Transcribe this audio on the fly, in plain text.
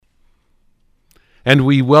And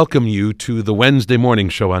we welcome you to the Wednesday morning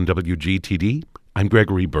show on WGTD. I'm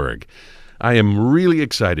Gregory Berg. I am really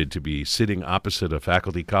excited to be sitting opposite a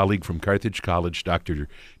faculty colleague from Carthage College, Dr.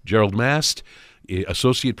 Gerald Mast,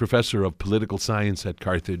 Associate Professor of Political Science at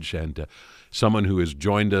Carthage, and someone who has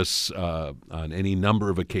joined us on any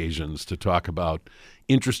number of occasions to talk about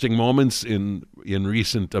interesting moments in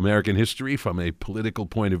recent American history from a political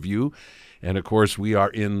point of view. And, of course, we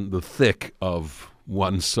are in the thick of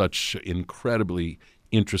one such incredibly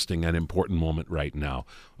interesting and important moment right now.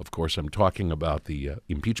 Of course, I'm talking about the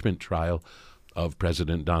impeachment trial of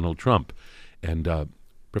President Donald Trump. And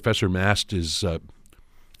Professor Mast is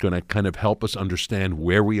going to kind of help us understand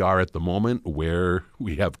where we are at the moment, where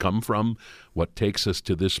we have come from, what takes us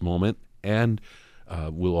to this moment, and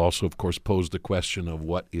we'll also, of course, pose the question of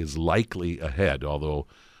what is likely ahead, although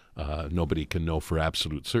nobody can know for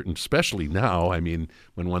absolute certain, especially now. I mean,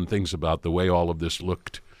 when one thinks about the way all of this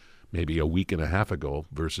looked maybe a week and a half ago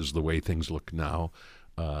versus the way things look now,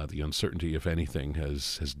 the uncertainty, if anything,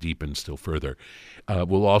 has deepened still further.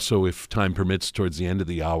 We'll also, if time permits, towards the end of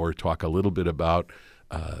the hour, talk a little bit about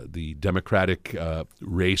the Democratic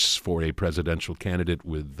race for a presidential candidate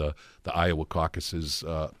with the Iowa caucuses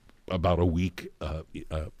about a week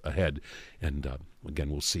ahead. And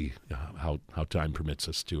again, we'll see how time permits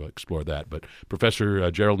us to explore that. But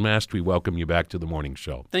Professor Gerald Mast, we welcome you back to the morning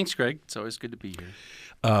show. Thanks, Greg. It's always good to be here.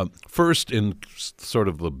 First, in sort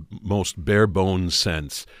of the most bare bones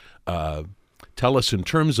sense, tell us, in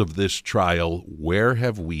terms of this trial, where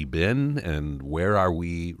have we been and where are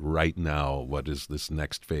we right now? What is this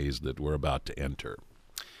next phase that we're about to enter?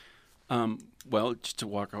 Well, just to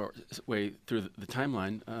walk our way through the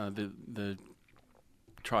timeline, the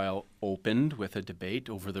trial opened with a debate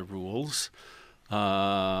over the rules.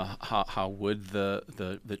 How would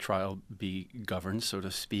the trial be governed, so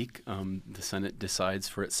to speak? The Senate decides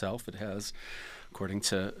for itself. It has, according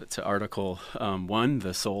to Article 1,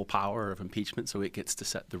 the sole power of impeachment, so it gets to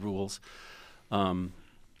set the rules.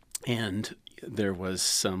 And there was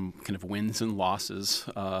some kind of wins and losses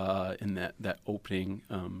in that opening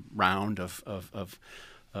round of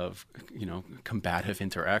combative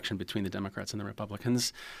interaction between the Democrats and the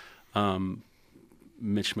Republicans.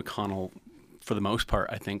 Mitch McConnell, for the most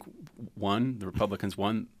part, I think, won. The Republicans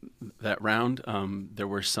won that round. There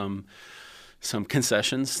were some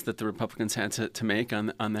concessions that the Republicans had to make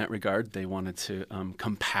on that regard. They wanted to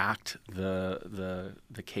compact the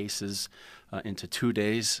cases into 2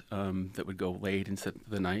 days that would go late into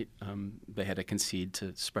the night. They had to concede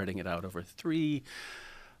to spreading it out over 3.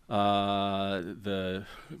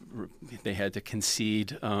 They had to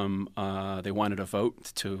concede. They wanted a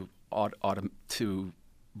vote to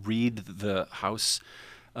read the House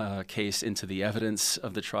case into the evidence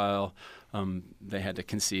of the trial. They had to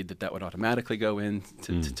concede that would automatically go in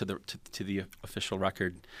to the official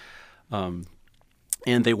record.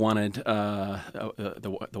 And they wanted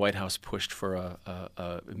the White House pushed for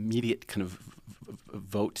a immediate kind of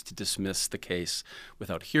vote to dismiss the case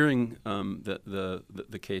without hearing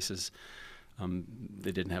the cases.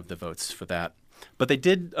 They didn't have the votes for that, but they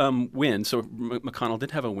did win. So McConnell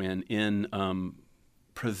did have a win in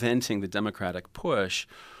preventing the Democratic push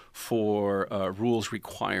for rules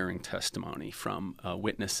requiring testimony from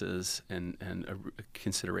witnesses and a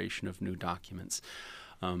consideration of new documents.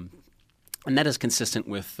 And that is consistent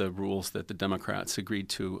with the rules that the Democrats agreed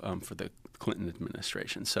to for the Clinton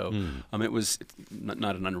administration. So it was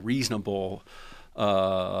not an unreasonable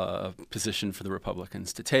position for the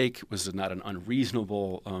Republicans to take. It was not an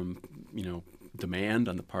unreasonable demand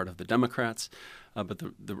on the part of the Democrats, but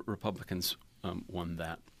the Republicans won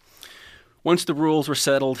that. Once the rules were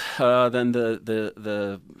settled, then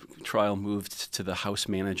the trial moved to the House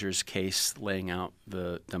manager's case, laying out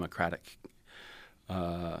the Democratic.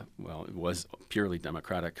 It was purely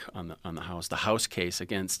Democratic on the House. The House case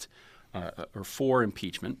against or for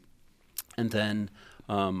impeachment, and then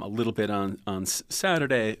a little bit on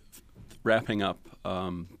Saturday, wrapping up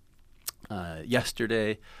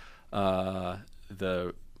yesterday.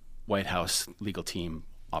 The White House legal team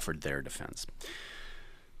offered their defense.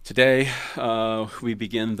 Today, we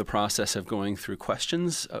begin the process of going through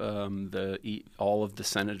questions. All of the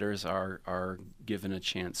senators are given a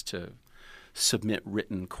chance to submit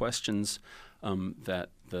written questions that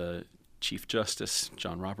the Chief Justice,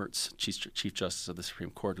 John Roberts, Chief Justice of the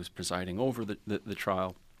Supreme Court, who's presiding over the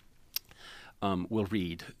trial, will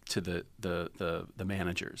read to the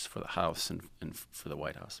managers for the House and for the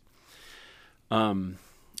White House. And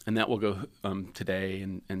that will go today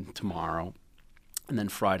and tomorrow. And then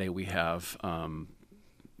Friday we have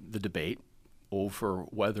the debate over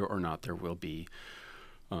whether or not there will be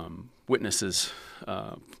witnesses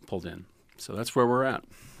pulled in. So that's where we're at.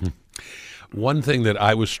 One thing that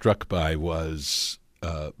I was struck by was,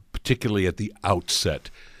 particularly at the outset,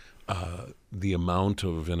 the amount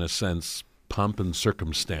of, in a sense, pomp and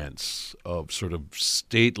circumstance of sort of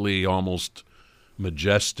stately, almost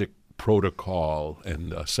majestic protocol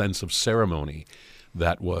and a sense of ceremony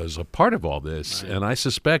that was a part of all this. Right. And I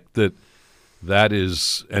suspect that that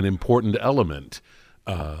is an important element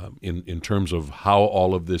in terms of how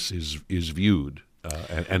all of this is viewed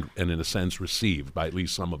and in a sense received by at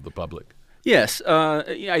least some of the public. Yes,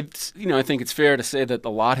 I think it's fair to say that a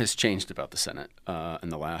lot has changed about the Senate in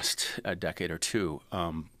the last decade or two,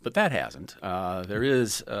 but that hasn't. There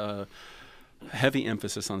is a heavy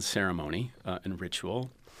emphasis on ceremony and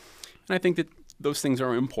ritual, and I think that those things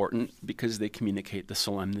are important because they communicate the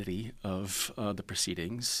solemnity of the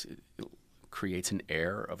proceedings. It creates an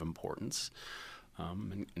air of importance,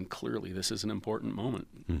 and clearly this is an important moment.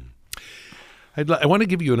 I want to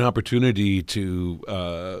give you an opportunity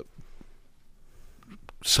to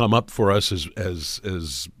sum up for us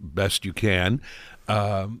as best you can,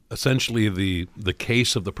 essentially the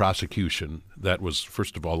case of the prosecution that was,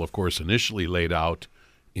 first of all, of course, initially laid out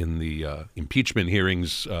in the impeachment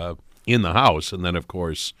hearings in the House, and then, of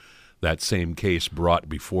course, that same case brought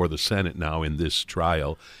before the Senate now in this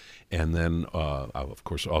trial. And then I'll, of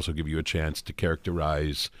course, also give you a chance to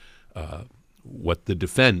characterize what the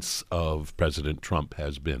defense of President Trump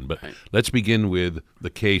has been. But let's begin with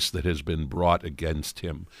the case that has been brought against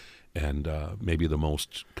him and maybe the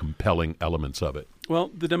most compelling elements of it.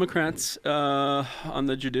 Well, the Democrats on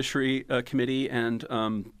the Judiciary Committee and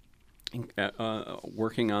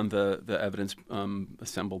working on the evidence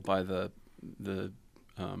assembled by the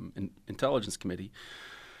Intelligence Committee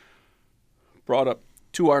brought up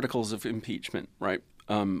two articles of impeachment, right?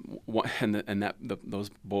 Those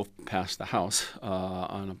both passed the House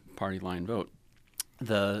on a party line vote.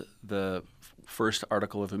 The first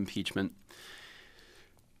article of impeachment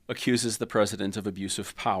accuses the president of abuse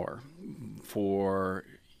of power for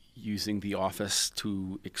using the office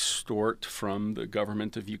to extort from the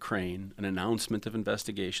government of Ukraine an announcement of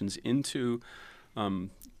investigations into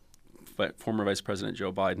former Vice President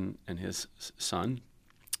Joe Biden and his son,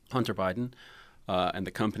 Hunter Biden, and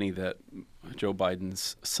the company that Joe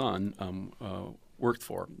Biden's son worked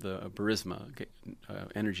for, the Burisma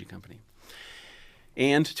energy company,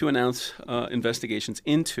 and to announce investigations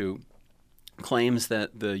into claims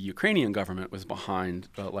that the Ukrainian government was behind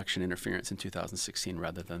election interference in 2016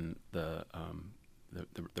 rather than the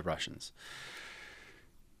Russians.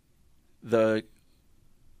 The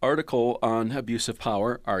article on abuse of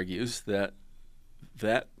power argues that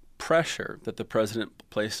pressure that the president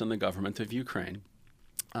placed on the government of Ukraine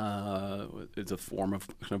is a form of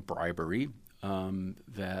kind of bribery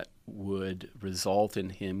that would result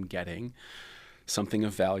in him getting something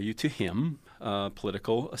of value to him,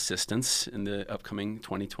 political assistance in the upcoming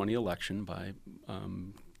 2020 election by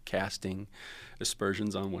casting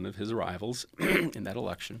aspersions on one of his rivals in that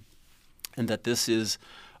election, and that this is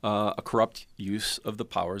a corrupt use of the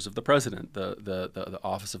powers of the president. The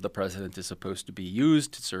office of the president is supposed to be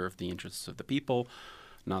used to serve the interests of the people,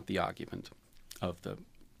 not the occupant of the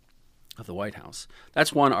White House.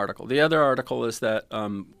 That's one article. The other article is that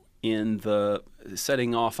in the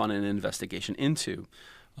setting off on an investigation into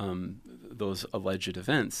those alleged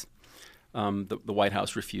events, the White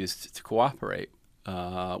House refused to cooperate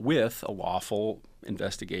with a lawful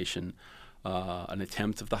investigation, an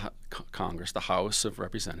attempt of the Congress, the House of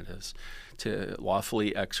Representatives, to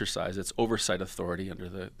lawfully exercise its oversight authority under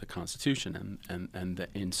the Constitution, and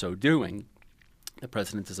in so doing, the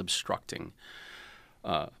president is obstructing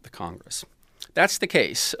the Congress. That's the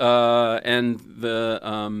case, and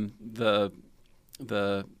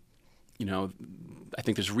I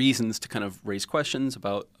think there's reasons to kind of raise questions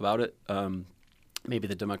about it. Maybe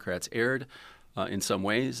the Democrats erred in some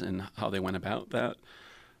ways in how they went about that.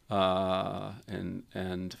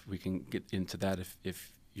 And we can get into that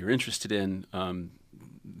if you're interested in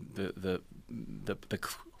the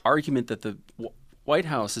argument that the White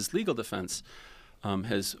House's legal defense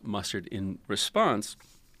has mustered in response.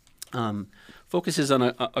 Focuses on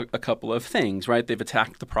a couple of things, right? They've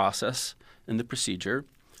attacked the process and the procedure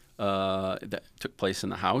that took place in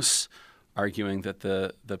the House, arguing that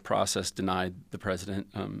the process denied the president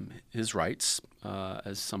his rights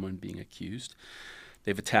as someone being accused.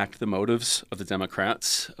 They've attacked the motives of the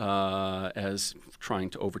Democrats as trying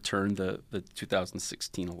to overturn the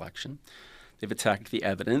 2016 election. They've attacked the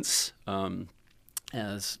evidence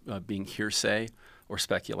as being hearsay or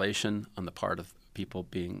speculation on the part of people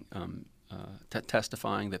being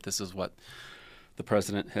testifying that this is what the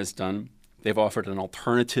president has done. They've offered an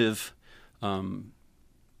alternative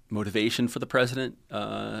motivation for the president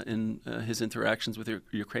in his interactions with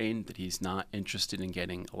Ukraine, that he's not interested in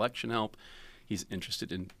getting election help. He's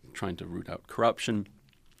interested in trying to root out corruption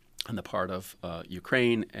on the part of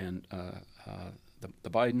Ukraine and the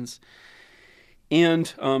Bidens.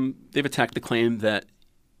 And they've attacked the claim that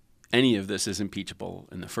any of this is impeachable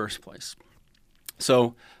in the first place.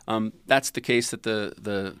 So that's the case that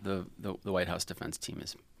the White House defense team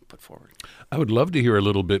has put forward. I would love to hear a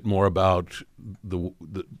little bit more about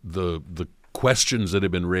the questions that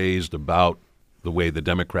have been raised about the way the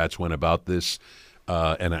Democrats went about this.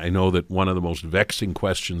 And I know that one of the most vexing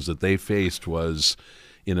questions that they faced was,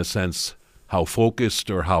 in a sense, how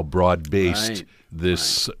focused or how broad-based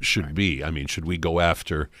this should be. I mean, should we go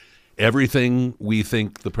after everything we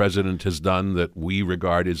think the president has done that we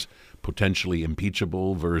regard as potentially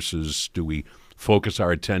impeachable, versus do we focus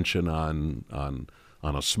our attention on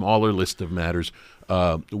a smaller list of matters?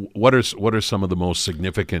 What are some of the most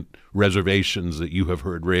significant reservations that you have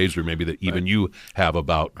heard raised, or maybe that even you have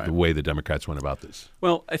about the way the Democrats went about this?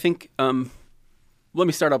 Well, I think let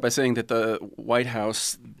me start out by saying that the White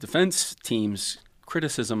House defense team's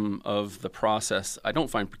criticism of the process I don't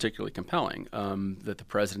find particularly compelling. That the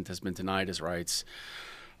president has been denied his rights,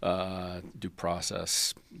 due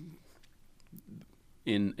process.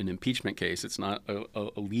 In an impeachment case, it's not a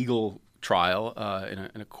legal trial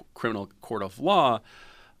in a criminal court of law,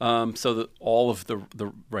 so that all of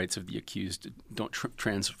the rights of the accused don't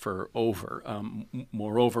transfer over.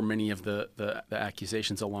 Moreover, many of the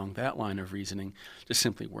accusations along that line of reasoning just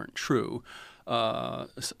simply weren't true,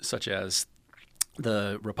 such as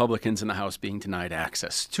the Republicans in the House being denied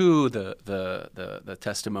access to the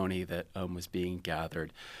testimony that was being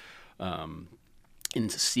gathered in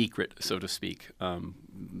secret, so to speak.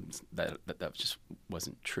 That just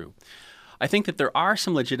wasn't true. I think that there are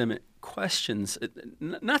some legitimate questions,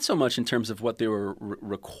 not so much in terms of what they were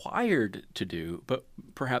required to do, but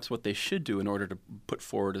perhaps what they should do in order to put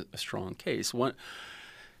forward a strong case. One,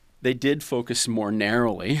 they did focus more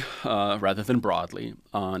narrowly, rather than broadly,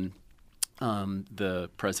 on the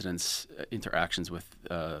president's interactions with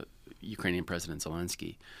Ukrainian President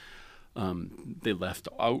Zelensky. They left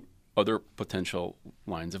out other potential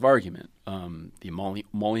lines of argument. The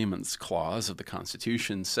emoluments clause of the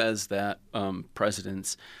Constitution says that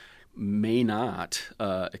presidents may not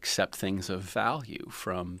accept things of value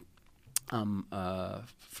from other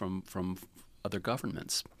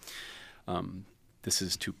governments. This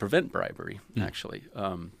is to prevent bribery, actually.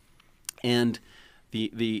 And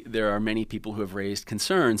there are many people who have raised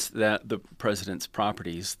concerns that the president's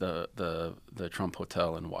properties, the Trump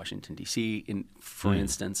Hotel in Washington, D.C., for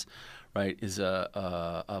instance, right, is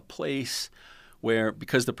a place where,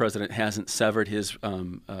 because the president hasn't severed his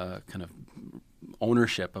kind of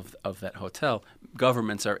ownership of that hotel,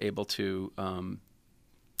 governments are able to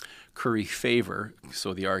curry favor,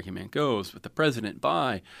 so the argument goes, with the president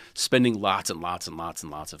by spending lots and lots and lots and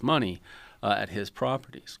lots of money at his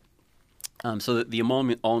properties. So that the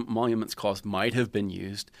emoluments clause might have been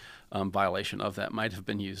used, violation of that might have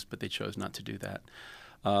been used, but they chose not to do that.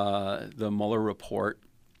 The Mueller report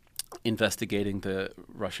investigating the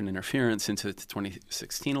Russian interference into the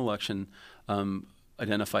 2016 election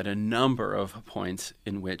identified a number of points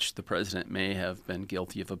in which the president may have been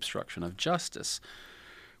guilty of obstruction of justice,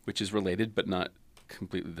 which is related but not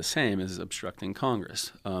completely the same as obstructing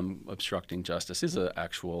Congress. Obstructing justice is an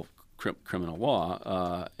actual criminal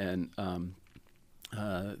law, and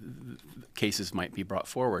cases might be brought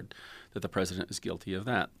forward that the president is guilty of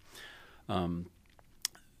that.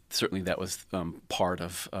 Certainly that was part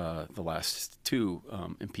of the last two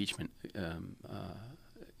impeachment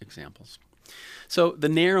examples. So the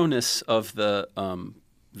narrowness of the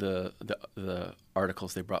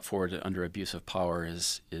articles they brought forward under abuse of power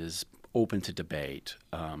is open to debate,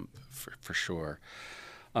 for sure.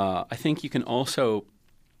 I think you can also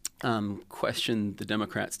question the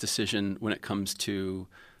Democrats' decision when it comes to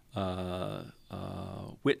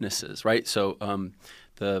witnesses, right? So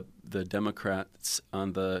the Democrats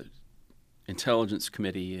on the Intelligence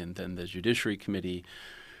Committee and then the Judiciary Committee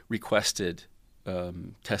requested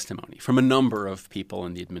testimony from a number of people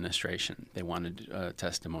in the administration. They wanted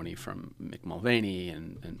testimony from Mick Mulvaney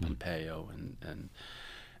and Pompeo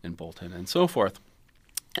and Bolton and so forth.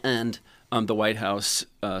 And the White House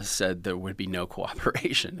said there would be no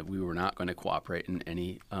cooperation, that we were not going to cooperate in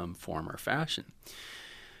any form or fashion.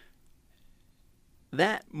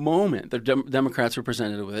 That moment, the Democrats were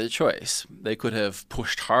presented with a choice. They could have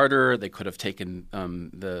pushed harder. They could have taken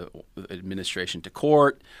the administration to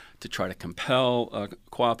court to try to compel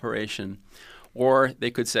cooperation. Or they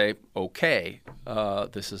could say, okay,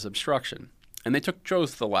 this is obstruction. And they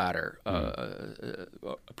chose the latter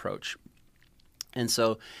approach. And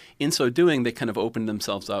so in so doing, they kind of opened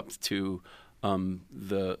themselves up to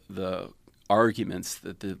the arguments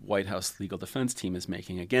that the White House legal defense team is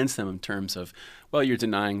making against them in terms of, well, you're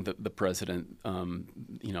denying the president,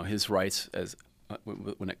 his rights as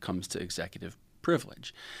when it comes to executive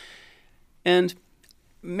privilege. And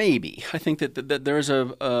maybe I think that there's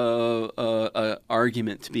a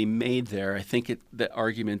argument to be made there. I think the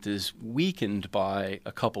argument is weakened by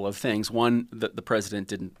a couple of things. One, that the president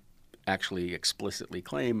didn't actually explicitly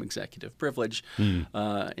claim executive privilege in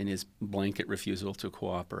his blanket refusal to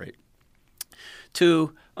cooperate.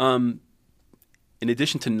 Two, in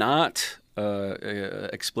addition to not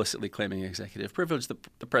explicitly claiming executive privilege,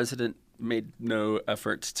 the president made no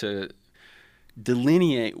efforts to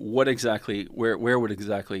delineate where would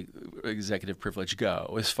exactly executive privilege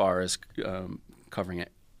go as far as covering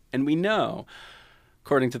it. And we know,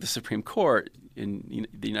 according to the Supreme Court in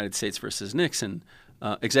the United States versus Nixon,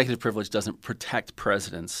 executive privilege doesn't protect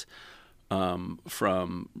presidents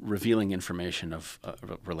from revealing information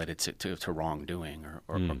related to wrongdoing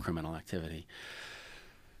or criminal activity.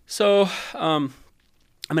 So,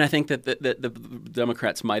 I think that the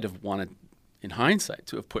Democrats might have wanted, in hindsight,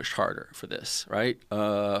 to have pushed harder for this, right,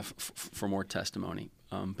 for more testimony,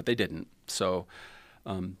 but they didn't. So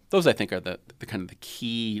those, I think, are the kind of the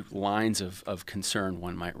key lines of concern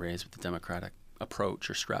one might raise with the Democratic approach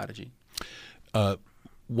or strategy.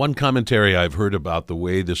 One commentary I've heard about the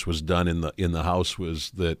way this was done in the House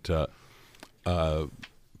was that,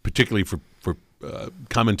 particularly for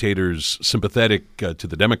commentators sympathetic to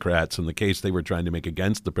the Democrats in the case they were trying to make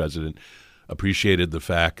against the president, appreciated the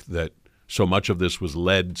fact that so much of this was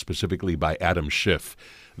led specifically by Adam Schiff,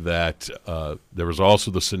 that there was also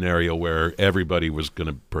the scenario where everybody was going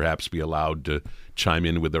to perhaps be allowed to chime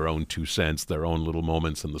in with their own 2 cents, their own little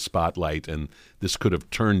moments in the spotlight, and this could have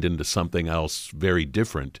turned into something else very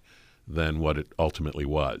different than what it ultimately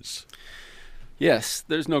was. Yes,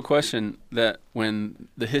 there's no question that when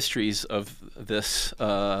the histories of this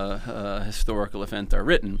historical event are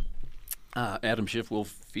written, Adam Schiff will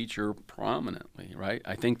feature prominently, right?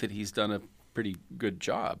 I think that he's done a pretty good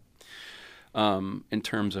job in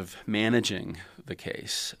terms of managing the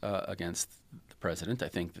case against the president. I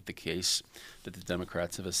think that the case that the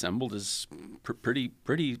Democrats have assembled is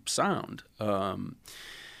pretty sound.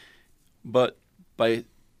 But by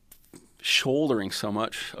shouldering so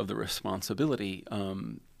much of the responsibility,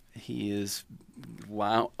 that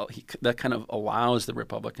kind of allows the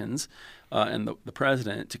Republicans and the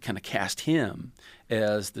president to kind of cast him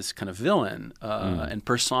as this kind of villain and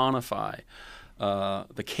personify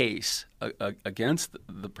the case against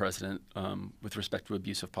the president with respect to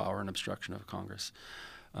abuse of power and obstruction of Congress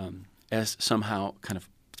as somehow kind of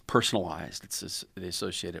personalized. They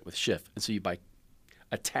associate it with Schiff. And so by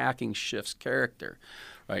attacking Schiff's character,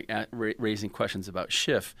 right, raising questions about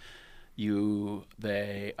Schiff,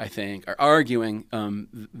 I think, are arguing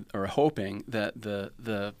or hoping that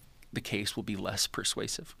the case will be less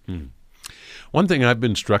persuasive. One thing I've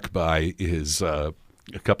been struck by is a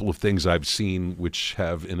couple of things I've seen which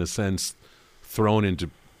have, in a sense, thrown into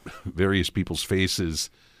various people's faces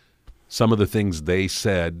some of the things they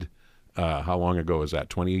said. How long ago was that?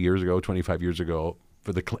 20 years ago, 25 years ago,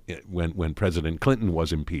 when President Clinton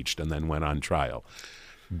was impeached and then went on trial.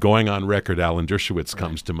 Going on record, Alan Dershowitz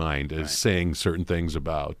comes to mind as saying certain things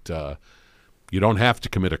about you don't have to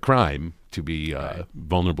commit a crime to be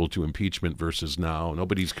vulnerable to impeachment versus now.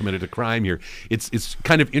 Nobody's committed a crime here. It's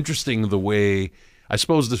kind of interesting the way, I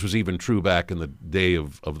suppose this was even true back in the day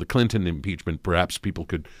of the Clinton impeachment. Perhaps people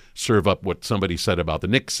could serve up what somebody said about the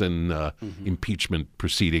Nixon impeachment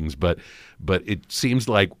proceedings, but it seems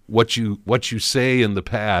like what you say in the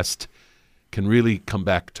past can really come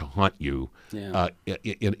back to haunt you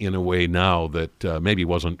in a way now that maybe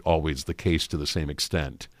wasn't always the case to the same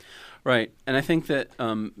extent. Right, and I think that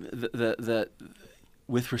that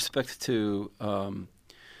with respect to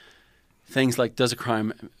things like is a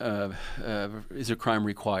crime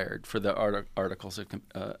required for the articles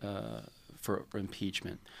for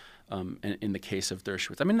impeachment, in the case of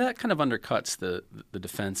Dershowitz, I mean, that kind of undercuts the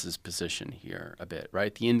defense's position here a bit,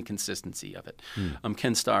 right? The inconsistency of it.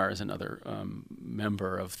 Ken Starr is another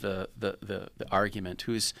member of the argument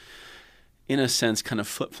who's, in a sense, kind of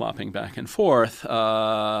flip-flopping back and forth,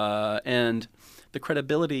 and the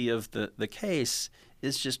credibility of the case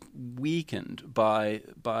is just weakened by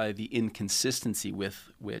the inconsistency with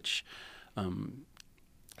which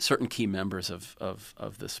certain key members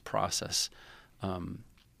of this process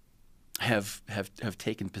have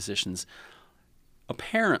taken positions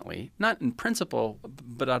apparently, not in principle,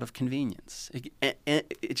 but out of convenience.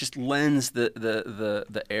 It just lends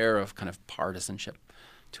the air of kind of partisanship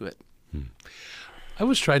to it. I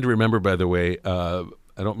was trying to remember, by the way, I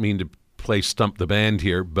don't mean to play stump the band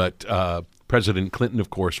here, but President Clinton, of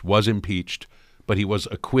course, was impeached, but he was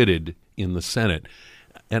acquitted in the Senate.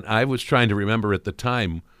 And I was trying to remember at the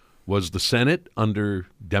time, was the Senate under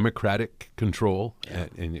Democratic control? Yeah.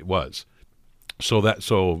 And it was. So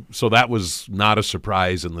that was not a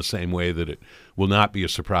surprise in the same way that it will not be a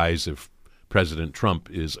surprise if President Trump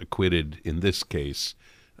is acquitted in this case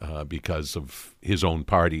because of his own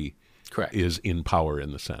party Correct. is in power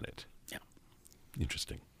in the Senate. Yeah.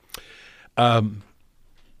 Interesting.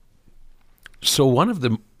 So one of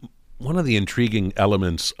the intriguing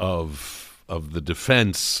elements of the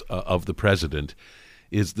defense of the president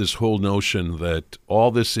is this whole notion that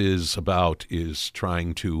all this is about is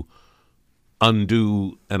trying to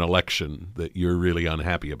undo an election that you're really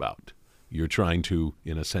unhappy about. You're trying to,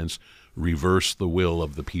 in a sense, reverse the will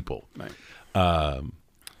of the people. Right.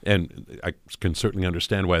 And I can certainly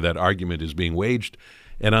understand why that argument is being waged.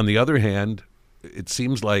 And on the other hand, it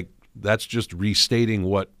seems like that's just restating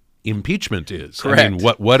what impeachment is. Correct. I mean,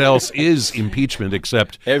 what else is impeachment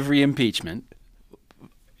except Every impeachment,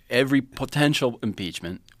 every potential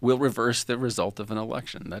impeachment will reverse the result of an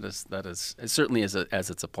election. That is certainly as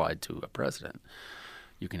it's applied to a president.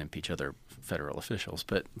 You can impeach other federal officials,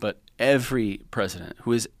 but every president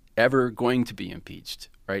who is ever going to be impeached,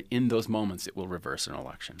 right, in those moments it will reverse an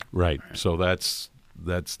election. Right. So that's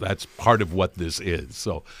part of what this is.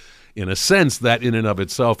 So in a sense, that in and of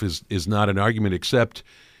itself is not an argument, except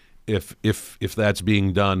if that's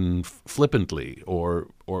being done flippantly or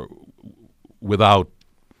without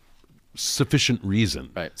sufficient reason.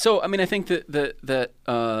 Right. So, I mean, I think that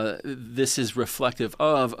this is reflective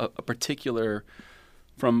of a particular,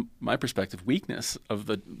 from my perspective, weakness of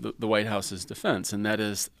the White House's defense, and that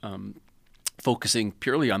is focusing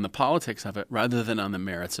purely on the politics of it rather than on the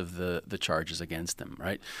merits of the charges against them.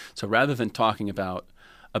 Right. So, rather than talking about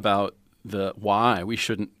the why we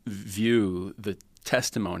shouldn't view the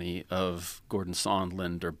testimony of Gordon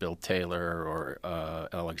Sondland or Bill Taylor or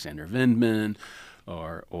Alexander Vindman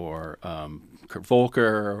or Kurt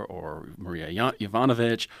Volker or Maria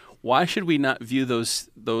Yovanovitch, why should we not view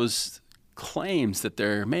those claims that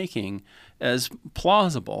they're making as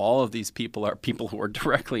plausible? All of these people are people who are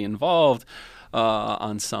directly involved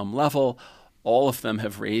on some level. All of them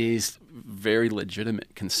have raised very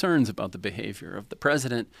legitimate concerns about the behavior of the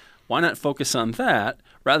president. Why not focus on that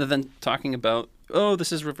rather than talking about, oh,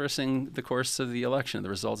 this is reversing the course of the election, the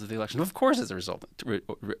results of the election? Of course it's a result,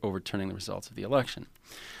 overturning the results of the election.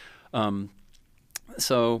 I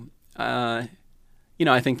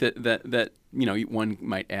think that one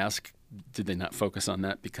might ask, did they not focus on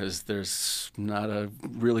that because there's not a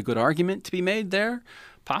really good argument to be made there?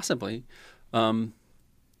 Possibly. In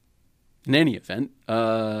any event,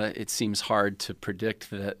 it seems hard to predict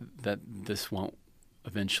that this won't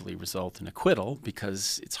eventually result in acquittal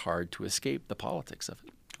because it's hard to escape the politics of it.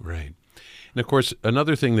 Right. And of course,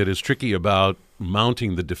 another thing that is tricky about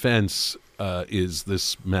mounting the defense is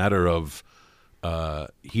this matter of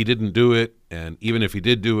he didn't do it, and even if he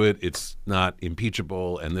did do it, it's not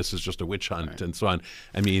impeachable, and this is just a witch hunt, right, and so on.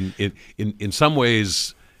 I mean, in some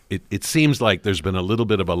ways, it seems like there's been a little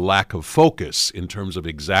bit of a lack of focus in terms of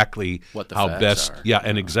exactly what the how facts best, are.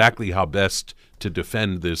 and exactly how best to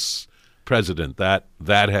defend this president. That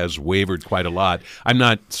has wavered quite a lot. I'm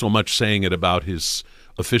not so much saying it about his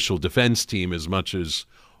official defense team as much as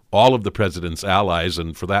all of the president's allies,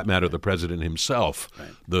 and for that matter, the president himself.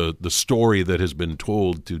 Right. The story that has been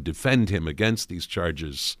told to defend him against these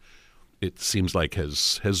charges, it seems like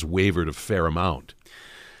has wavered a fair amount.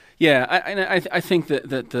 Yeah, I think that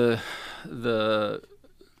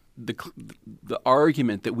the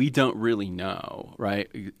argument that we don't really know,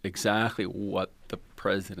 right, exactly what the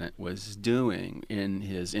president was doing in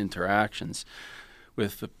his interactions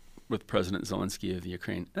with President Zelensky of the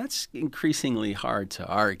Ukraine, that's increasingly hard to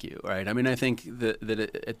argue, right? I mean, I think that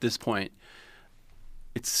at this point,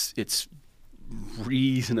 it's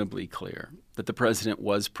reasonably clear that the president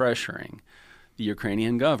was pressuring the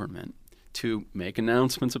Ukrainian government to make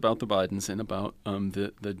announcements about the Bidens and about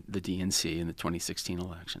the DNC in the 2016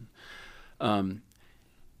 election,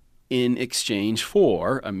 in exchange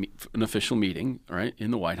for an official meeting, right,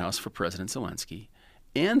 in the White House for President Zelensky,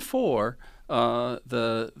 and for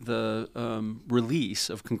the release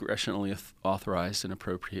of congressionally authorized and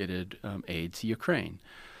appropriated aid to Ukraine.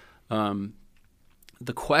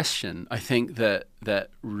 The question, I think, that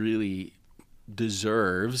really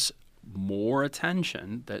deserves more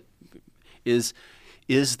attention, that is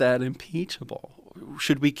that impeachable?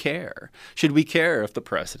 should we care? Should we care if the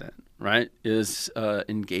president, right, is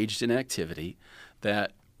engaged in activity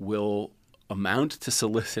that will amount to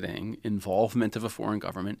soliciting involvement of a foreign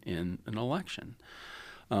government in an election?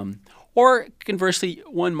 Or conversely,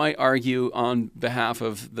 one might argue on behalf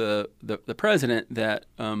of the president that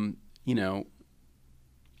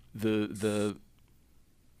the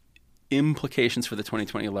implications for the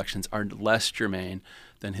 2020 elections are less germane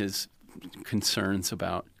than his concerns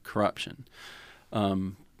about corruption.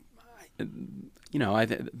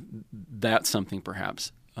 That's something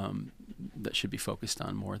perhaps that should be focused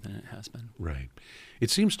on more than it has been. Right. It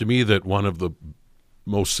seems to me that one of the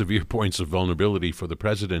most severe points of vulnerability for the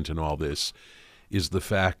president in all this is the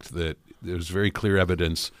fact that there's very clear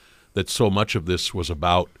evidence that so much of this was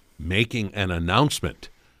about making an announcement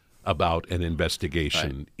about an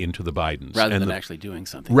investigation into the Bidens. Rather than actually doing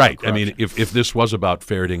something. Right. I mean, if this was about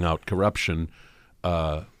ferreting out corruption,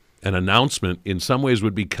 an announcement in some ways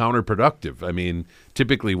would be counterproductive. I mean,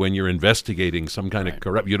 typically when you're investigating some kind of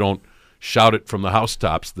corruption, you don't shout it from the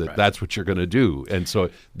housetops that that's what you're going to do. And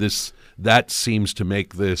so that seems to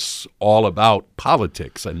make this all about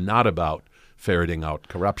politics and not about ferreting out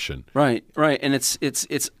corruption. Right. And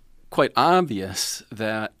it's quite obvious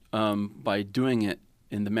that by doing it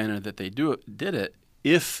in the manner that they did it,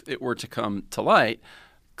 if it were to come to light,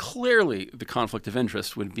 clearly the conflict of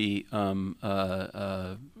interest would be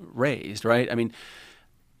raised, right? I mean,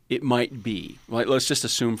 it might be, let's just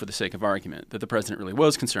assume for the sake of argument that the president really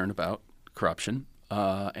was concerned about corruption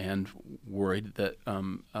and worried that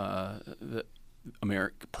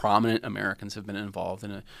prominent Americans have been involved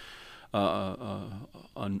in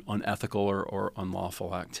unethical or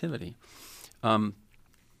unlawful activity.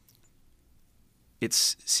 It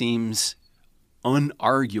seems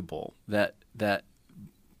unarguable that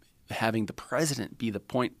having the president be the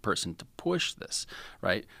point person to push this,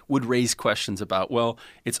 right, would raise questions about, well,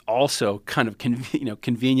 it's also kind of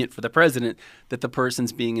convenient for the president that the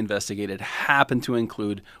persons being investigated happen to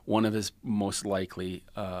include one of his most likely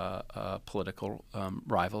political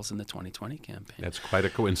rivals in the 2020 campaign. That's quite a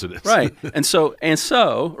coincidence. Right. And so,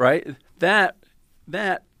 right, that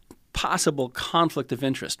possible conflict of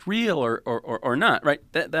interest, real or not, right,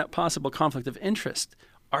 that possible conflict of interest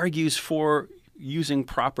argues for using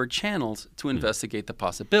proper channels to investigate the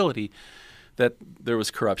possibility that there was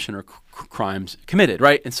corruption or crimes committed,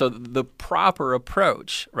 right? And so the proper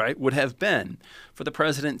approach, right, would have been for the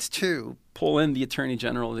president to pull in the Attorney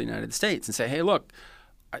General of the United States and say, hey, look,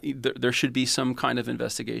 there should be some kind of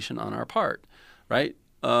investigation on our part, right,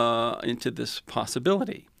 into this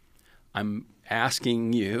possibility. I'm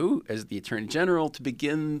asking you as the Attorney General to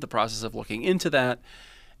begin the process of looking into that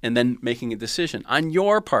and then making a decision on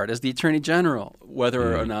your part as the Attorney General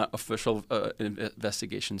whether or not official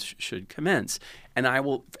investigations should commence. And I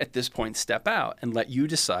will, at this point, step out and let you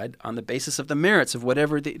decide on the basis of the merits of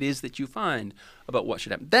whatever it is that you find about what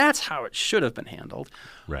should happen. That's how it should have been handled,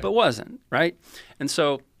 but wasn't, right? And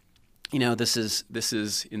so, this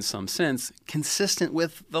is in some sense consistent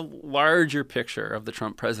with the larger picture of the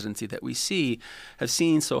Trump presidency that we have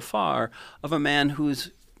seen so far of a man who's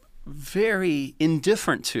very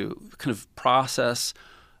indifferent to kind of process,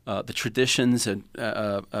 the traditions and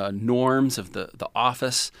norms of the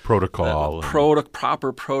office, protocol,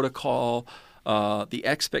 proper protocol, the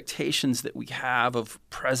expectations that we have of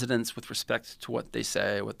presidents with respect to what they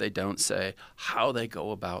say, what they don't say, how they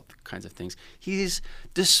go about the kinds of things. He's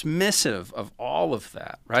dismissive of all of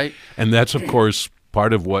that, right? And that's, of course,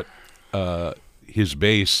 part of what his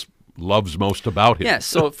base loves most about him. Yes.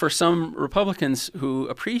 So for some Republicans who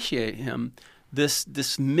appreciate him, this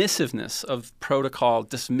dismissiveness of protocol,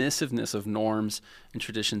 dismissiveness of norms and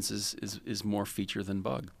traditions is more feature than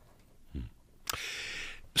bug.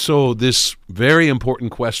 So this very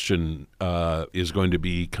important question is going to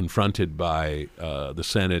be confronted by the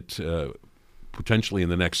Senate potentially in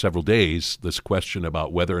the next several days, this question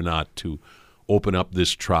about whether or not to open up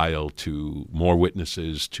this trial to more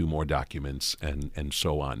witnesses, to more documents, and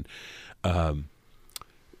so on.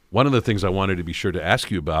 One of the things I wanted to be sure to ask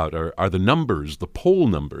you about are the numbers, the poll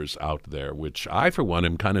numbers out there, which I, for one,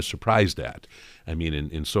 am kind of surprised at. I mean,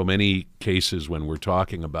 in so many cases when we're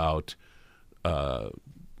talking about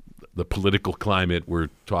the political climate, we're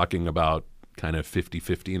talking about kind of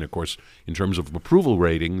 50-50. And, of course, in terms of approval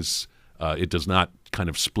ratings, it does not kind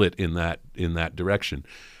of split in that direction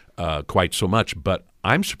quite so much. But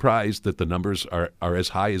I'm surprised that the numbers are as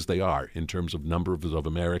high as they are in terms of numbers of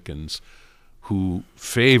Americans who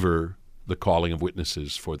favor the calling of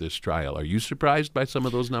witnesses for this trial. Are you surprised by some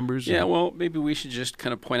of those numbers? Yeah, well, maybe we should just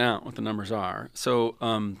kind of point out what the numbers are. So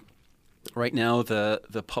right now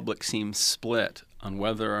the public seems split on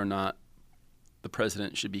whether or not the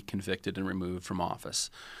president should be convicted and removed from office.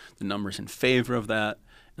 The numbers in favor of that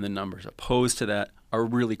and the numbers opposed to that are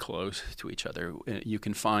really close to each other. You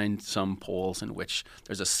can find some polls in which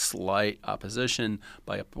there's a slight opposition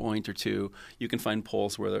by a point or two. You can find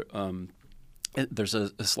polls where there's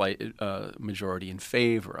a slight majority in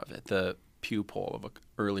favor of it. The Pew poll of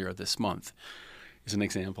earlier this month is an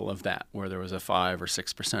example of that, where there was a 5 or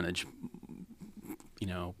 6 percentage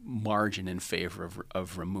margin in favor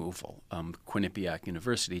of removal. Quinnipiac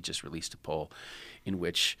University just released a poll in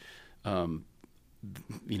which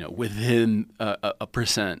within a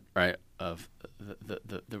percent, right, of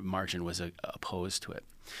the margin was opposed to it.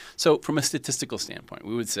 So from a statistical standpoint,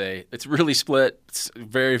 we would say it's really split. It's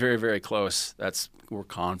very, very, very close. We're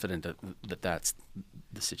confident that that's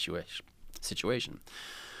the situation.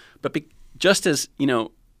 But just as,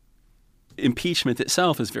 impeachment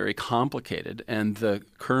itself is very complicated, and the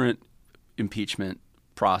current impeachment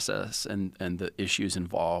process and the issues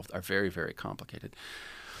involved are very, very complicated,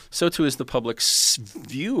 so too is the public's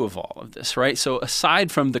view of all of this, right? So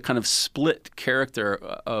aside from the kind of split character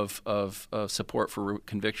of support for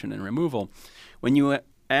conviction and removal, when you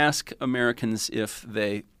ask Americans if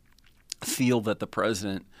they feel that the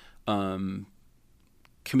president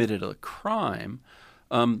committed a crime,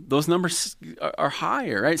 those numbers are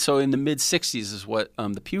higher, right? So in the mid-60s is what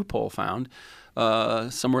the Pew poll found.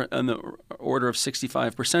 Somewhere in the order of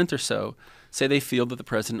 65% or so say they feel that the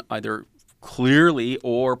president either clearly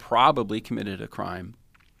or probably committed a crime.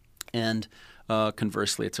 And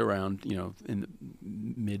conversely, it's around, in the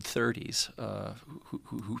mid-30s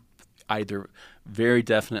who either very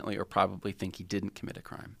definitely or probably think he didn't commit a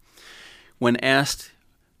crime. When asked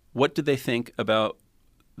what did they think about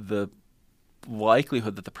the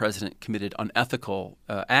likelihood that the president committed unethical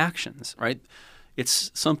actions, right?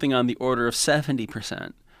 It's something on the order of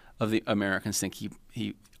 70% of the Americans think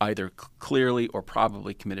he either clearly or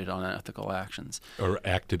probably committed unethical actions. Or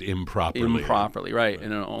acted improperly. Improperly, right.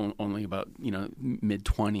 And only about,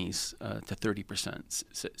 mid-20s to 30%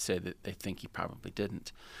 say that they think he probably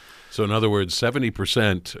didn't. So in other words,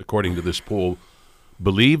 70%, according to this poll,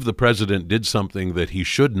 believe the president did something that he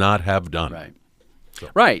should not have done. Right.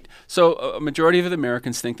 Right. So a majority of the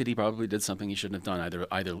Americans think that he probably did something he shouldn't have done,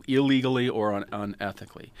 either illegally or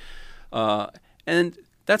unethically. And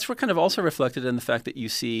that's kind of also reflected in the fact that you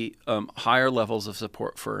see higher levels of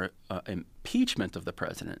support for impeachment of the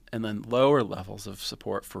president and then lower levels of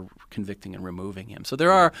support for convicting and removing him. So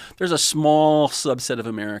there's a small subset of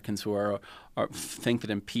Americans who think that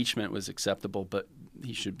impeachment was acceptable, but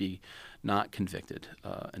he should be not convicted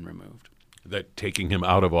and removed. That taking him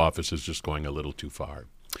out of office is just going a little too far.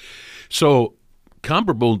 So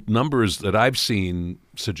comparable numbers that I've seen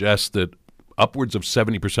suggest that upwards of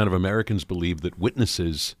 70% of Americans believe that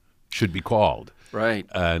witnesses should be called. Right.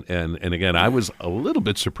 And again, I was a little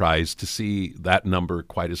bit surprised to see that number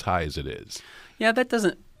quite as high as it is. Yeah, that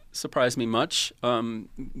doesn't surprise me much,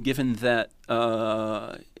 given that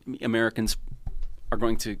Americans are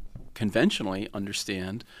going to conventionally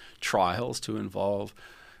understand trials to involve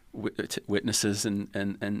witnesses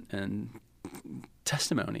and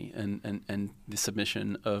testimony and the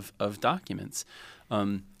submission of documents.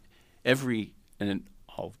 And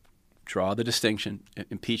I'll draw the distinction.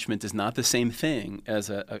 Impeachment is not the same thing as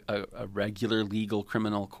a regular legal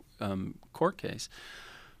criminal court case.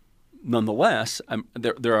 Nonetheless,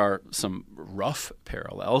 there are some rough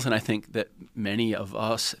parallels, and I think that many of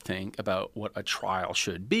us think about what a trial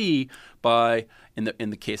should be in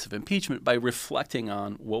the case of impeachment, by reflecting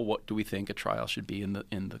on, well, what do we think a trial should be in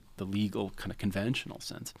the legal kind of conventional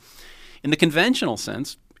sense. In the conventional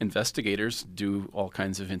sense, investigators do all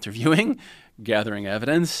kinds of interviewing, gathering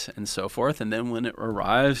evidence, and so forth, and then when it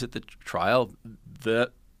arrives at the trial,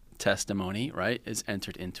 the testimony, right, is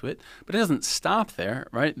entered into it. But it doesn't stop there,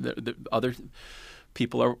 right? The other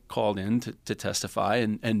people are called in to testify,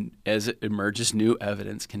 and as it emerges, new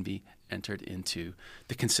evidence can be entered into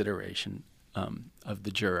the consideration of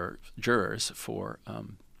the jurors for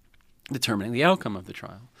determining the outcome of the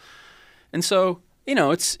trial. And so,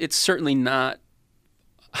 it's certainly not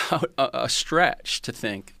a stretch to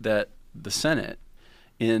think that the Senate,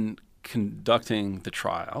 in conducting the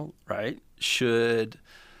trial, right, should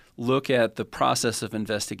look at the process of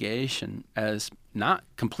investigation as not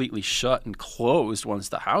completely shut and closed once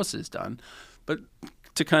the House is done, but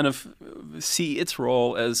to kind of see its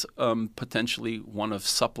role as potentially one of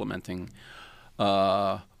supplementing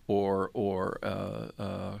or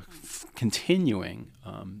continuing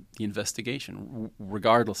the investigation,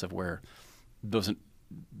 regardless of where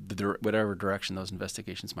whatever direction those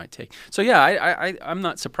investigations might take. So yeah, I'm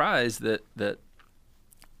not surprised that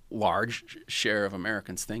large share of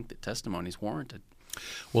Americans think that testimony is warranted.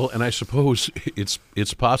 Well, and I suppose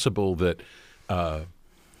it's possible that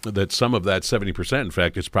that some of that 70%, in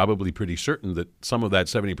fact, it's probably pretty certain that some of that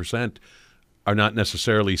 70% are not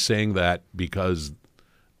necessarily saying that because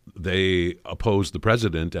they oppose the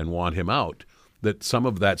president and want him out. That some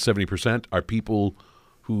of that 70% are people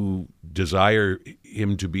who desire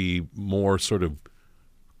him to be more sort of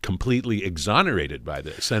completely exonerated by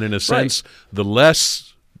this. And in a sense, the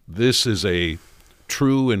less this is a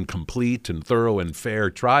true and complete and thorough and fair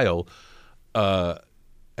trial, I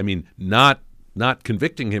mean, not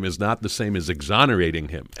convicting him is not the same as exonerating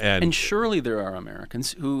him. And surely there are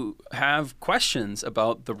Americans who have questions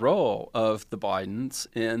about the role of the Bidens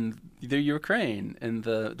in the Ukraine in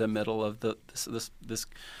the middle of this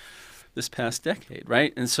past decade,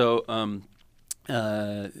 right? And so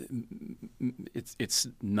it's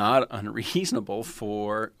not unreasonable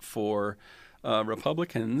for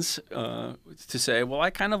Republicans to say, well,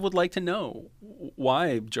 I kind of would like to know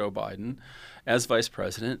why Joe Biden, as vice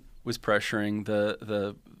president, was pressuring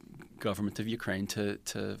the government of Ukraine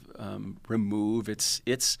to remove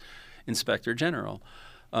its inspector general.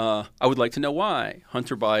 I would like to know why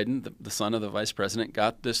Hunter Biden, the son of the vice president,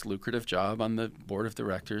 got this lucrative job on the board of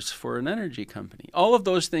directors for an energy company. All of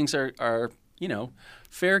those things are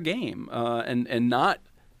fair game and not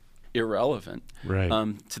irrelevant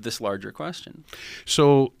to this larger question.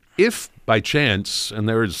 So if by chance, and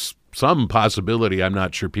there is some possibility, I'm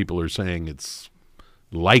not sure people are saying it's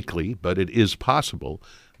likely, but it is possible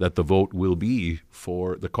that the vote will be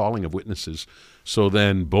for the calling of witnesses. So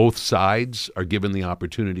then both sides are given the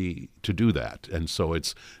opportunity to do that. And so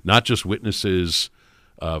it's not just witnesses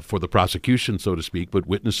for the prosecution, so to speak, but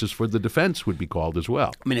witnesses for the defense would be called as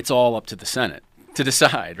well. I mean, it's all up to the Senate to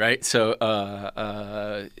decide, right? So,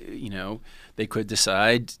 they could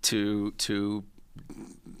decide to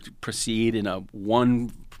proceed in a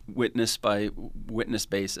one witness by witness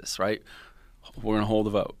basis, right? We're going to hold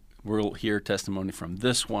a vote. We'll hear testimony from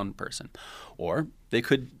this one person. Or they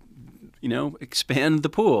could, expand the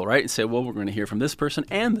pool, right? And say, well, we're going to hear from this person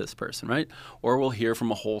and this person, right? Or we'll hear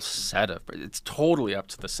from a whole set of. It's totally up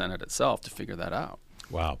to the Senate itself to figure that out.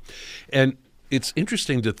 Wow. And it's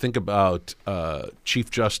interesting to think about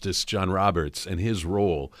Chief Justice John Roberts and his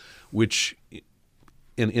role, which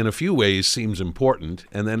in a few ways seems important,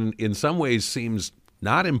 and then in some ways seems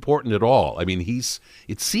not important at all. I mean,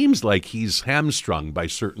 it seems like he's hamstrung by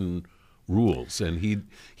certain rules, and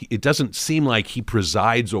it doesn't seem like he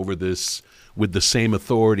presides over this with the same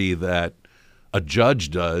authority that a judge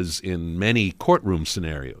does in many courtroom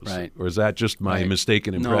scenarios. Right. Or is that just my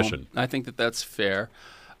mistaken impression? No, I think that's fair.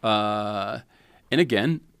 And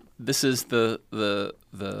again, this is the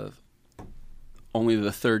only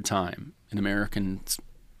the third time in America's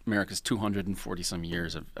 240-some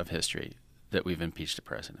years of history that we've impeached a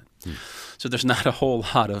president. So there's not a whole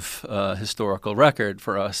lot of historical record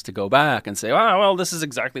for us to go back and say, oh, well, this is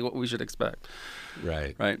exactly what we should expect.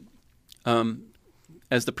 Right. Right.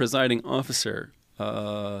 As the presiding officer,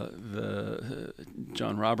 John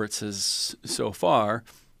Roberts has so far,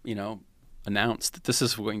 announced that this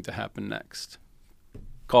is going to happen next.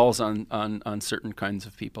 Calls on certain kinds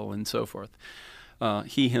of people and so forth.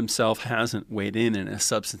 He himself hasn't weighed in a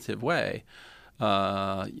substantive way.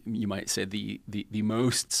 You might say the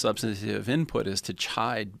most substantive input is to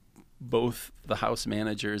chide both the House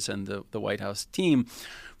managers and the White House team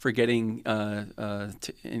for getting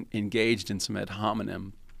engaged in some ad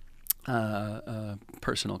hominem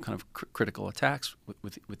personal kind of critical attacks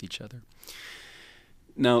with each other.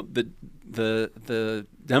 Now, the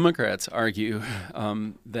Democrats argue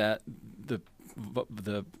that the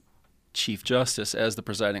Chief Justice, as the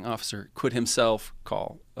presiding officer, could himself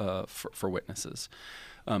call for witnesses.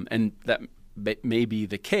 And that may be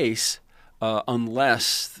the case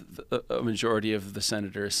unless a majority of the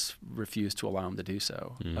senators refuse to allow him to do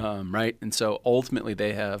so, right? And so ultimately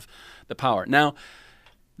they have the power. Now,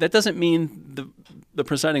 that doesn't mean the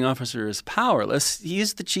presiding officer is powerless. He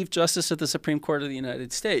is the Chief Justice of the Supreme Court of the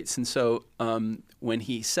United States. And so when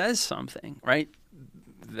he says something, right,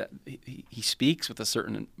 that he speaks with a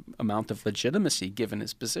certain amount of legitimacy given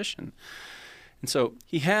his position. And so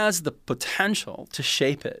he has the potential to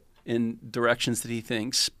shape it in directions that he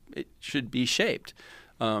thinks it should be shaped.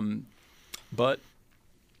 But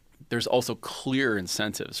there's also clear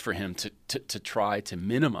incentives for him to try to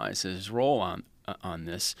minimize his role on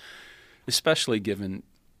this, especially given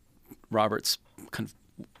Roberts' kind of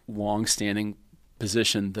long-standing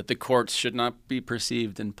position that the courts should not be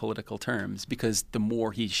perceived in political terms, because the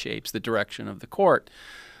more he shapes the direction of the court,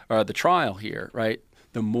 or the trial here, right,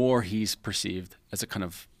 the more he's perceived as a kind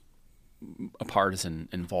of a partisan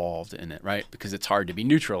involved in it, right? Because it's hard to be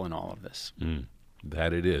neutral in all of this.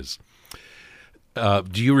 That it is.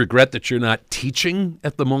 Do you regret that you're not teaching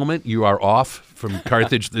at the moment? You are off from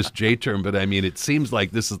Carthage this J term, but I mean, it seems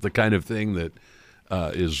like this is the kind of thing that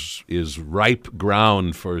is ripe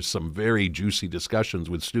ground for some very juicy discussions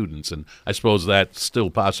with students, and I suppose that's still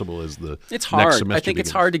possible as the it's next hard. semester I think begins.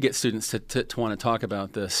 it's hard to get students to want to talk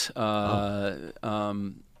about this.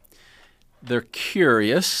 They're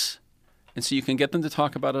curious, and so you can get them to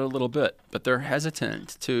talk about it a little bit, but they're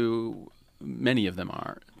hesitant to. Many of them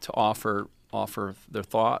are to offer their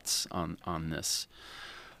thoughts on this.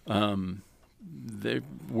 They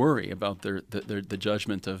worry about the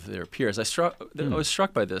judgment of their peers. I was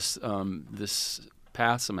struck by this this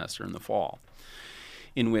past semester in the fall,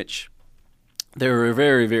 in which there were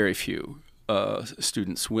very, very few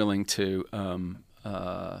students willing to kind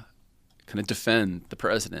of defend the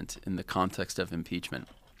president in the context of impeachment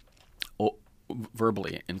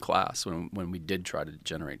verbally in class when we did try to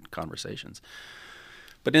generate conversations.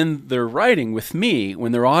 But in their writing with me,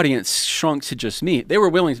 when their audience shrunk to just me, they were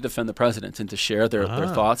willing to defend the president and to share their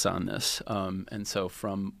thoughts on this. And so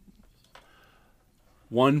from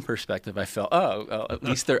one perspective, I felt, at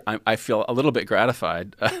least I feel a little bit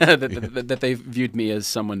gratified that they viewed me as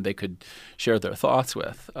someone they could share their thoughts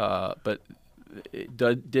with. But it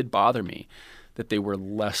did bother me that they were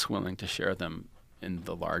less willing to share them in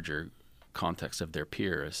the larger context of their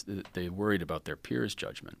peers. They worried about their peers'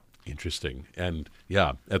 judgment. Interesting. And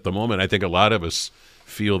yeah, at the moment, I think a lot of us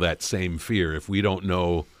feel that same fear. If we don't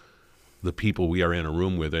know the people we are in a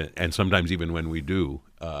room with, and sometimes even when we do,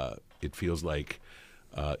 it feels like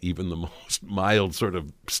even the most mild sort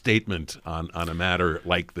of statement on a matter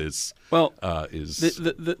like this is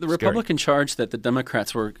the Republican charge that the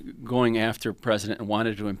Democrats were going after President and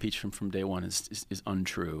wanted to impeach him from day one is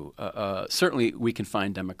untrue. Certainly, we can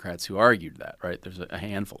find Democrats who argued that, right? There's a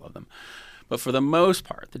handful of them. But for the most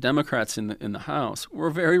part, the Democrats in the House were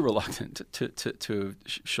very reluctant to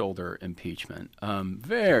shoulder impeachment.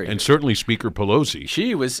 And certainly Speaker Pelosi.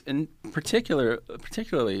 She was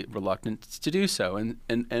particularly reluctant to do so.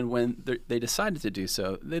 And when they decided to do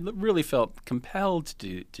so, they really felt compelled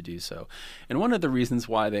to do so. And one of the reasons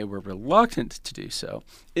why they were reluctant to do so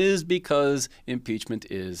is because impeachment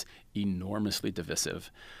is enormously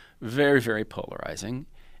divisive, very, very polarizing,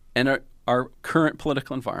 and our current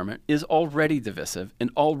political environment is already divisive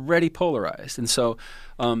and already polarized. And so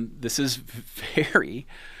this is very,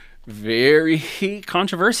 very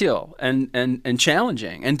controversial and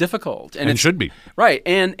challenging and difficult. And it should be. Right.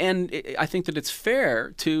 And I think that it's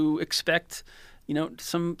fair to expect,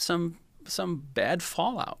 some bad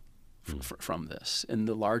fallout from this in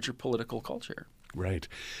the larger political culture. Right.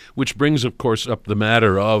 Which brings, of course, up the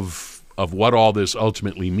matter of what all this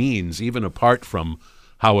ultimately means, even apart from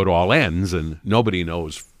how it all ends, and nobody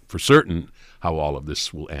knows for certain how all of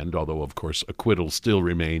this will end, although, of course, acquittal still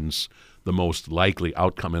remains the most likely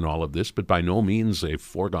outcome in all of this, but by no means a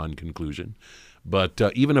foregone conclusion. But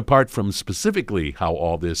even apart from specifically how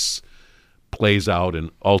all this plays out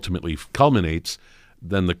and ultimately culminates,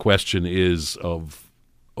 then the question is of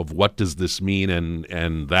what does this mean,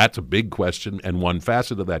 and that's a big question, and one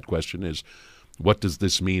facet of that question is what does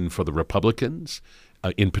this mean for the Republicans?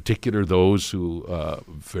 In particular, those who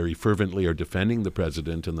very fervently are defending the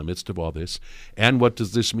president in the midst of all this. And what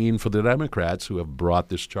does this mean for the Democrats who have brought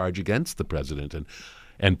this charge against the president?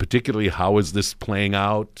 And particularly, how is this playing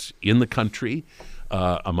out in the country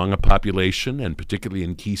among a population, and particularly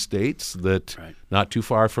in key states that not too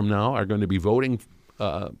far from now are going to be voting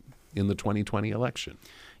in the 2020 election?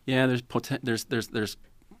 Yeah, there's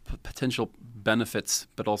potential benefits,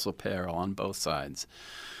 but also peril on both sides.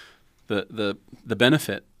 The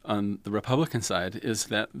benefit on the Republican side is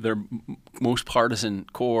that their most partisan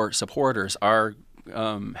core supporters are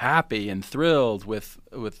happy and thrilled with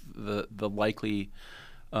the likely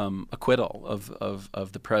acquittal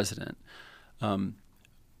of the president. But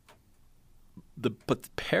the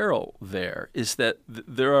peril there is that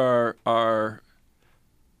there are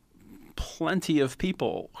plenty of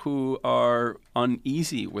people who are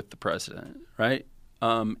uneasy with the president, right?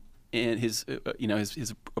 And his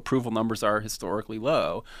approval numbers are historically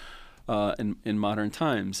low in modern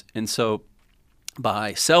times, and so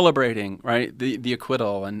by celebrating the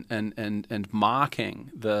acquittal and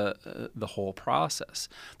mocking the whole process,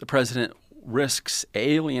 the president risks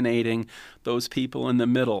alienating those people in the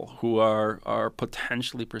middle who are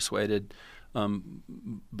potentially persuaded,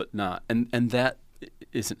 but not, and that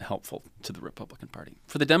isn't helpful to the Republican Party.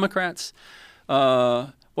 For the Democrats,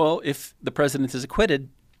 if the president is acquitted,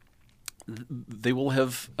 they will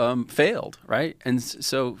have failed, right? And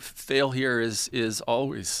so fail here is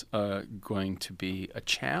always going to be a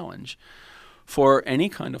challenge for any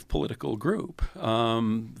kind of political group.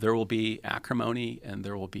 There will be acrimony, and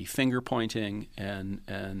there will be finger pointing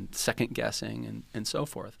and second guessing and so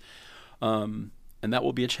forth, and that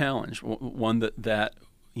will be a challenge, one that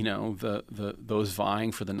those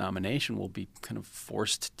vying for the nomination will be kind of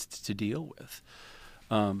forced to deal with.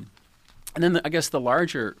 And then I guess the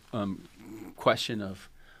larger question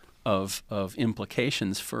of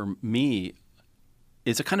implications for me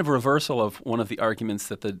is a kind of reversal of one of the arguments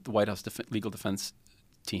that the White House legal defense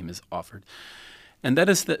team has offered, and that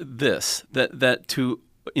is that to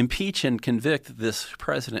impeach and convict this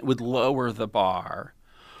president would lower the bar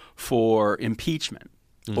for impeachment,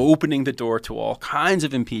 opening the door to all kinds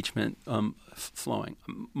of impeachment flowing.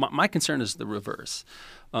 My concern is the reverse.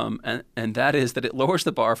 And that is that it lowers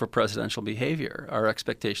the bar for presidential behavior, our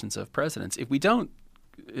expectations of presidents. If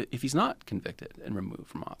he's not convicted and removed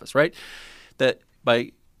from office, right? That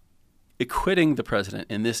by acquitting the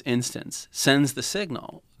president in this instance sends the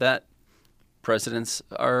signal that presidents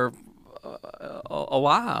are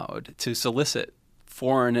allowed to solicit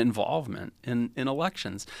foreign involvement in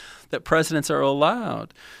elections, that presidents are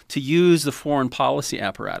allowed to use the foreign policy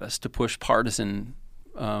apparatus to push partisan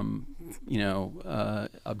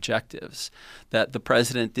objectives, that the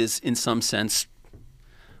president is in some sense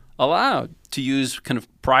allowed to use kind of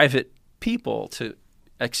private people to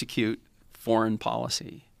execute foreign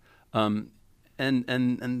policy. And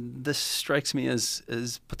this strikes me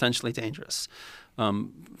as potentially dangerous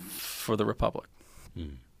for the Republic.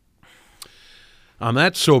 On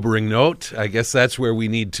that sobering note, I guess that's where we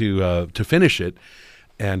need to finish it.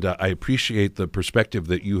 And I appreciate the perspective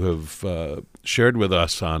that you have shared with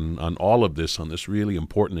us on all of this, on this really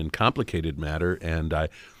important and complicated matter. And I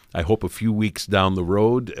hope a few weeks down the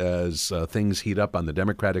road, as things heat up on the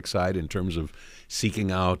Democratic side in terms of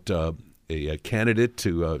seeking out a candidate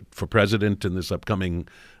for president in this upcoming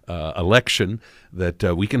election,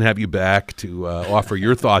 that we can have you back to offer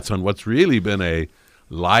your thoughts on what's really been a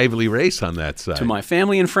lively race on that side. To my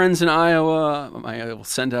family and friends in Iowa, I will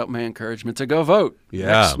send out my encouragement to go vote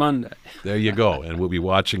next Monday. There you go. And we'll be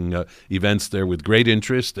watching events there with great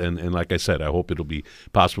interest. And like I said, I hope it'll be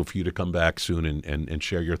possible for you to come back soon and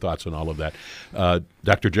share your thoughts on all of that.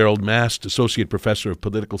 Dr. Gerald Mast, Associate Professor of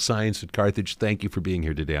Political Science at Carthage, thank you for being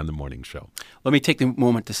here today on The Morning Show. Let me take the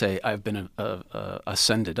moment to say I've been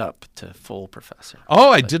ascended up to full professor. Oh,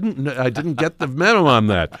 I didn't get the memo on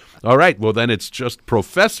that. All right. Well, then it's just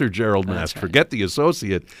Professor Gerald Mast. Right. Forget the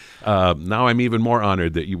associate. Now I'm even more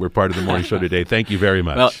honored that you were part of The Morning Show today. Thank you very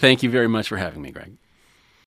much. Well, thank you very much for having me, Greg.